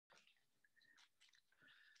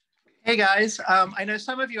Hey guys, I know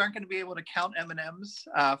some of you aren't going to be able to count M&Ms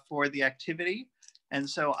for the activity, and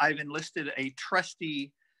so I've enlisted a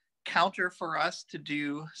trusty counter for us to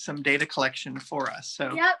do some data collection for us.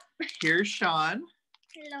 So here's Sean.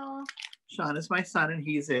 Hello. Sean is my son, and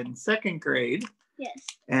he's in 2nd grade. Yes.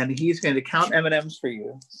 And he's going to count M&Ms for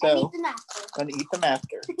you. So and eat them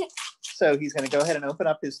after. So he's going to go ahead and open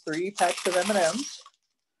up his 3 packs of M&Ms.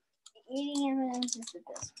 Eating M&Ms is the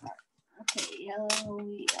best part. Okay, yellow.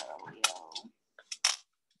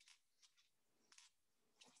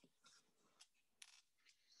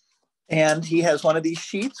 And he has one of these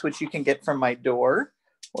sheets, which you can get from my door,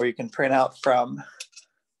 or you can print out from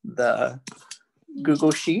the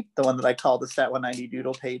Google Sheet. The one that I call the Stat 190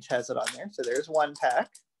 Doodle page has it on there. So there's 1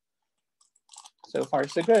 pack. So far,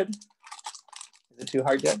 so good. Is it too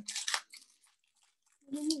hard yet?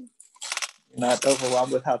 You're not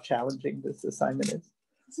overwhelmed with how challenging this assignment is?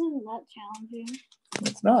 This isn't that challenging.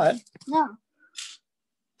 It's not. No.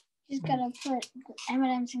 You just gotta put the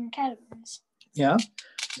M&Ms in categories. Yeah.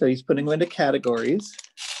 So he's putting them into categories.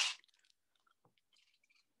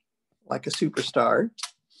 Like a superstar.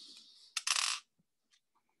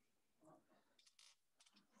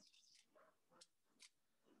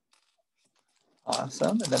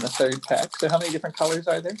 Awesome. And then a 3rd pack. So how many different colors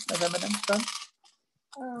are there of M&Ms done?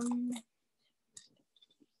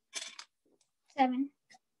 7.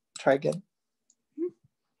 Try again.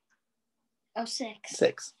 Oh, 6.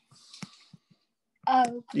 6.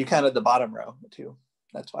 Oh. You counted the bottom row too.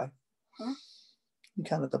 That's why. Huh? You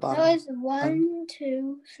counted the bottom. That was 1,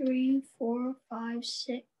 2, 3, 4, 5,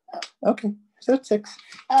 6. Oh. Okay. So that's 6.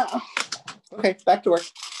 Oh. Okay, back to work.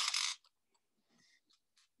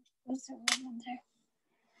 What's the red one there?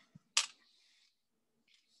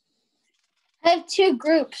 I have 2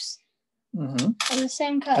 groups of the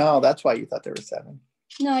same color. Oh, that's why you thought there were 7.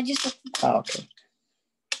 No, I just. Oh, okay.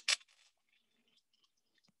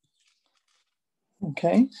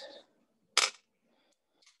 Okay.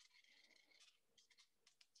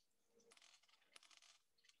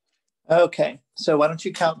 Okay, so why don't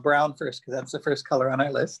you count brown first, because that's the first color on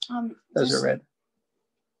our list. Those are red.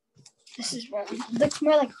 This is red. It looks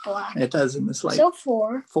more like black. It does in this light. So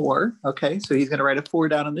 4. 4. Okay, so he's going to write a 4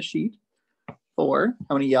 down on the sheet. 4.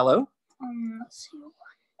 How many yellow? Let's see.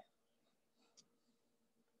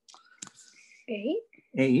 8.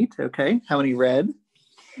 8. Okay. How many red?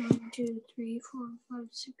 1, 2, 3, 4, 5,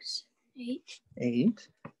 6, 8. 8.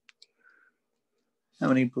 How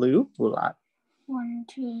many blue? A lot. 1,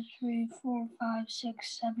 2, 3, 4, 5,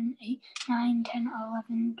 6, 7, 8, 9, 10,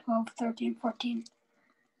 11, 12, 13, 14.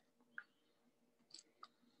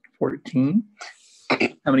 14.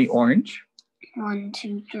 How many orange? 1,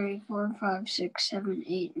 2, 3, 4, 5, 6, 7,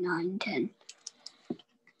 8, 9, 10.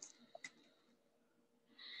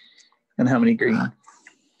 And how many green?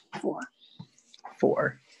 4.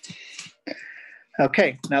 4.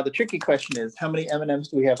 Okay, now the tricky question is, how many M&Ms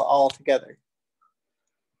do we have all together?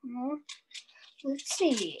 Let's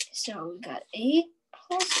see. So we got 8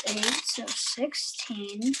 plus 8, so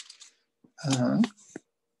 16.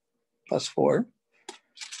 Plus 4.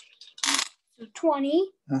 So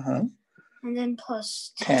 20. And then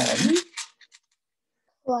plus 10.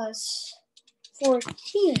 Plus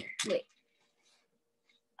 14. Wait.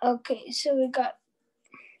 Okay, so we got.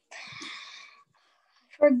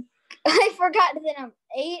 I forgot the number.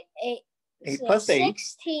 8. 8 so plus 8.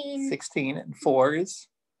 16. 16 and 4 is.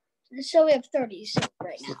 So we have 30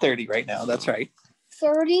 right now. 30 right now. That's right.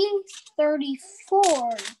 30,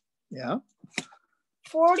 34. Yeah.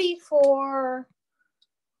 44.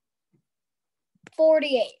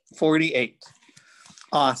 48. 48.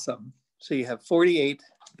 Awesome. So you have 48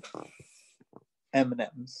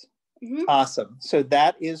 M&Ms. Awesome. So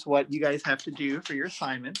that is what you guys have to do for your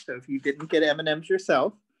assignment. So if you didn't get M&Ms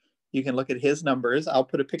yourself, you can look at his numbers. I'll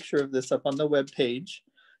put a picture of this up on the web page.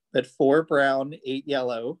 But 4 brown, 8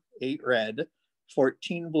 yellow, 8 red,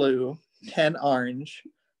 14 blue, 10 orange,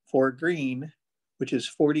 4 green, which is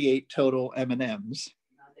 48 total M&Ms.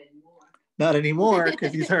 Not anymore,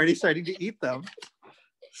 because he's already starting to eat them.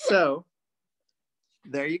 So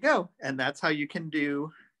there you go. And that's how you can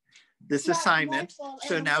do this assignment.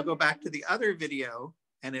 So now go back to the other video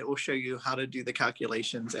and it will show you how to do the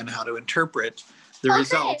calculations and how to interpret the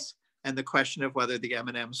results and the question of whether the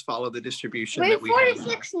M&Ms follow the distribution that we have.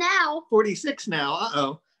 46 now. 46 now.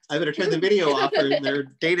 Uh-oh. I better turn the video off or their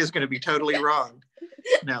data is going to be totally wrong.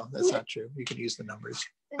 No, that's not true. You can use the numbers.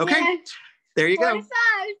 Okay, there you go. 45.